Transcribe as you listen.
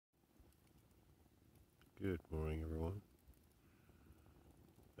Good morning, everyone.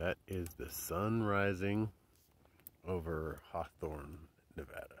 That is the sun rising over Hawthorne,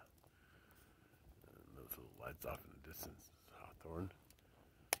 Nevada. And those little lights off in the distance is Hawthorne.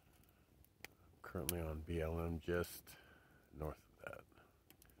 Currently on BLM, just north of that.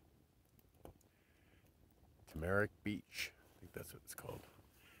 Tamarack Beach, I think that's what it's called.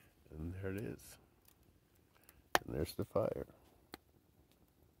 And there it is. And there's the fire.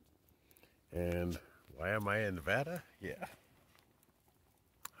 And why am I in Nevada? Yeah.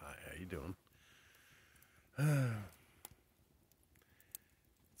 Hi, how you doing? It's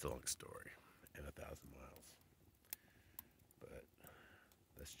a long story and 1,000 miles. But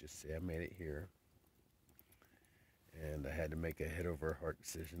let's just say I made it here. And I had to make a head over heart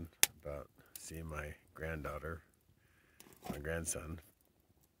decision about seeing my granddaughter, my grandson,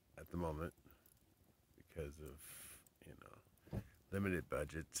 at the moment because of, limited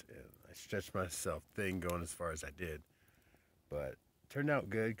budgets, and I stretched myself thin going as far as I did, but turned out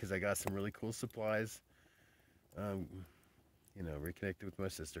good because I got some really cool supplies. Reconnected with my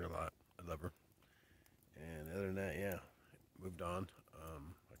sister a lot. I love her, and other than that, yeah, moved on.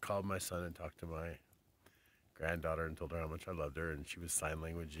 I called my son and talked to my granddaughter and told her how much I loved her, and she was sign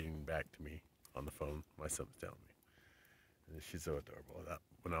languaging back to me on the phone. My son was telling me, and she's so adorable.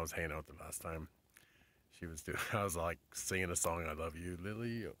 When I was hanging out with her last time, I was like singing a song, I love you,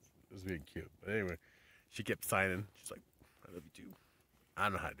 Lily. It was being cute. But anyway, she kept signing. She's like, I love you too. I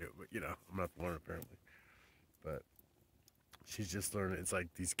don't know how to do it, but I'm not the one apparently. But she's just learning. It's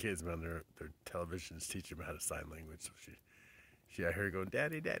like these kids, man, their televisions teach them how to sign language. So I heard her going,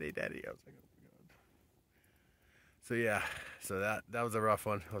 daddy, daddy, daddy. I was like, oh my God. So yeah, so that was a rough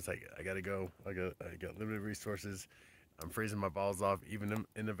one. I was like, I gotta go. I got limited resources. I'm freezing my balls off even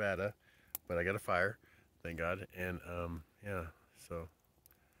in Nevada, but I got a fire. Thank God. And yeah, so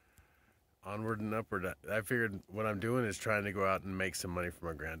onward and upward. I figured what I'm doing is trying to go out and make some money for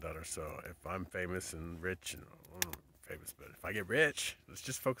my granddaughter. So if I'm famous and rich, famous, but if I get rich, let's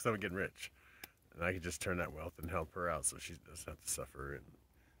just focus on getting rich, and I can just turn that wealth and help her out, so she doesn't have to suffer, and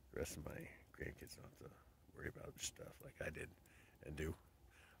the rest of my grandkids don't have to worry about stuff like I did and do.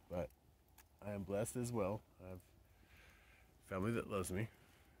 But I am blessed as well. I have family that loves me,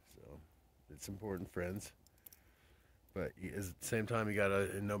 so it's important, friends. But at the same time, you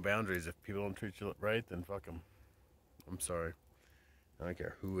gotta know boundaries. If people don't treat you right, then fuck them. I'm sorry. I don't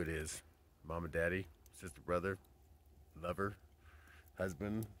care who it is. Mama, daddy, sister, brother, lover,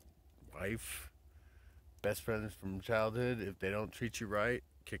 husband, wife, best friends from childhood. If they don't treat you right,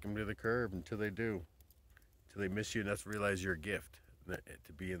 kick them to the curb until they do. Until they miss you enough to realize you're a gift.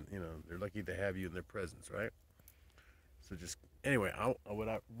 To be in, they're lucky to have you in their presence, right? So anyway, what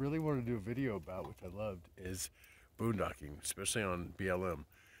I really want to do a video about, which I loved, is boondocking, especially on BLM.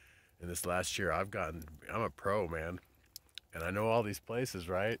 In this last year, I'm a pro, man. And I know all these places,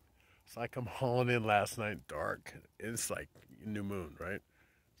 right? So I come hauling in last night, dark. It's like new moon, right?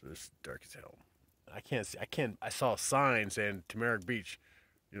 So it's dark as hell. I saw a sign saying Tamarack Beach,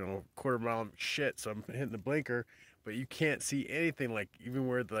 quarter mile shit. So I'm hitting the blinker, but you can't see anything, like even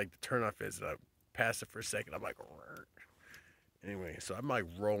where the turnoff is. And I passed it for a second. I'm like, anyway, so I'm like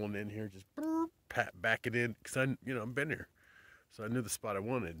rolling in here, just back it in, because I've been here. So I knew the spot I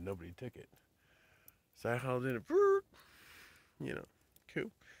wanted, and nobody took it. So I hauled in it,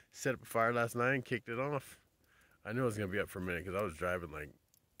 cool. Set up a fire last night and kicked it off. I knew I was going to be up for a minute because I was driving like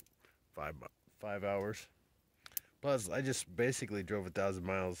 5 hours. Plus, I just basically drove 1,000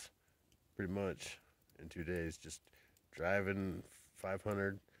 miles pretty much in 2 days. Just driving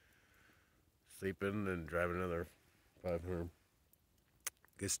 500, sleeping, and driving another 500.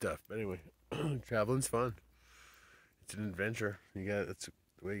 Good stuff. But anyway, traveling's fun. It's an adventure. That's the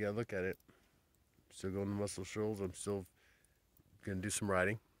way you gotta look at it. Still going to Muscle Shoals. I'm still gonna do some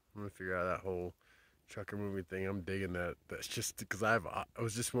riding. I'm gonna figure out that whole trucker movie thing. I'm digging that. That's just because it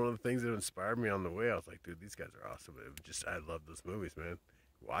was just one of the things that inspired me on the way. I was like, dude, these guys are awesome. I love those movies, man.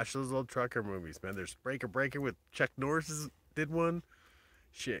 Watch those old trucker movies, man. There's Breaker with Chuck Norris did one.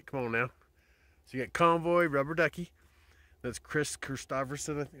 Shit, come on now. So you got Convoy, Rubber Ducky. That's Chris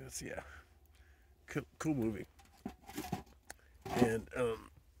Christopherson, I think that's, yeah. Cool movie. And,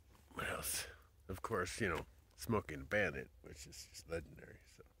 what else? Of course, Smokey and the Bandit, which is just legendary.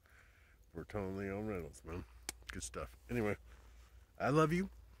 So, we're totally on Reynolds, man. Good stuff. Anyway, I love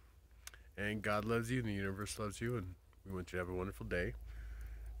you, and God loves you, and the universe loves you, and we want you to have a wonderful day.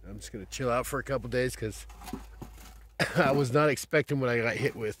 I'm just going to chill out for a couple days, because I was not expecting what I got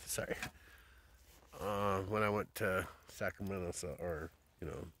hit with. Sorry. When I went to Sacramento,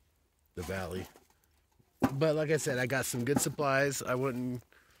 the valley. But like I said, I got some good supplies. I wouldn't,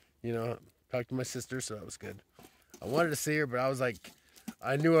 Talked to my sister, so that was good. I wanted to see her, but I was like,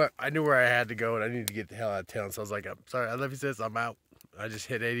 I knew where I had to go, and I needed to get the hell out of town. So I was like, I'm sorry, I love you, sis. I'm out. I just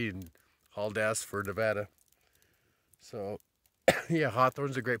hit 80 and hauled ass for Nevada. So, yeah,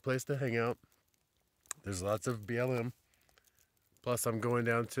 Hawthorne's a great place to hang out. There's lots of BLM. Plus, I'm going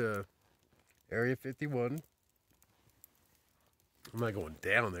down to Area 51. I'm not going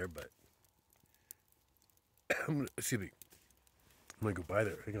down there, but excuse me. I'm gonna go by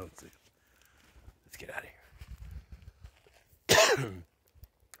there. Hang on, let's see. Let's get out of here.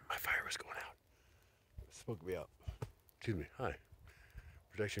 My fire was going out. Smoke me out. Excuse me. Hi.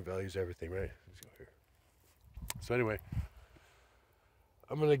 Protection values everything, right? Let's go here. So anyway,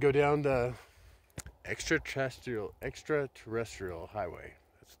 I'm gonna go down the extraterrestrial highway.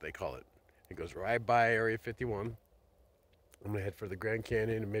 That's what they call it. It goes right by Area 51. I'm gonna head for the Grand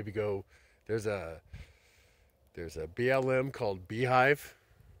Canyon and maybe go. There's a BLM called Beehive.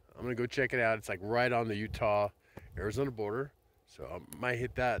 I'm gonna go check it out. It's like right on the Utah-Arizona border. So I might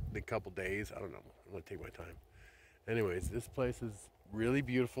hit that in a couple days. I don't know. I'm gonna take my time. Anyways, this place is really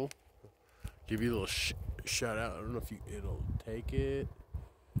beautiful. Give you a little shout out. I don't know if it'll take it.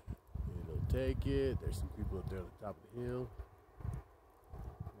 It'll take it. There's some people up there on the top of the hill.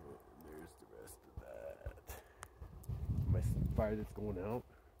 And there's the rest of that. My fire that's going out.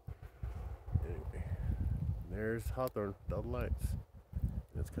 Anyway, there's Hawthorne with all the lights.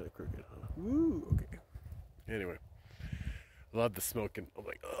 That's kind of crooked, huh? Woo, okay. Anyway, I love the smoking. I'm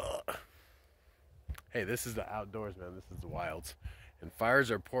like, ugh. Hey, this is the outdoors, man. This is the wilds. And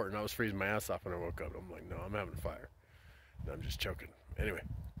fires are important. I was freezing my ass off when I woke up. I'm like, no, I'm having a fire. No, I'm just choking. Anyway,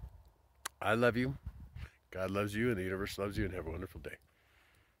 I love you. God loves you, and the universe loves you, and have a wonderful day.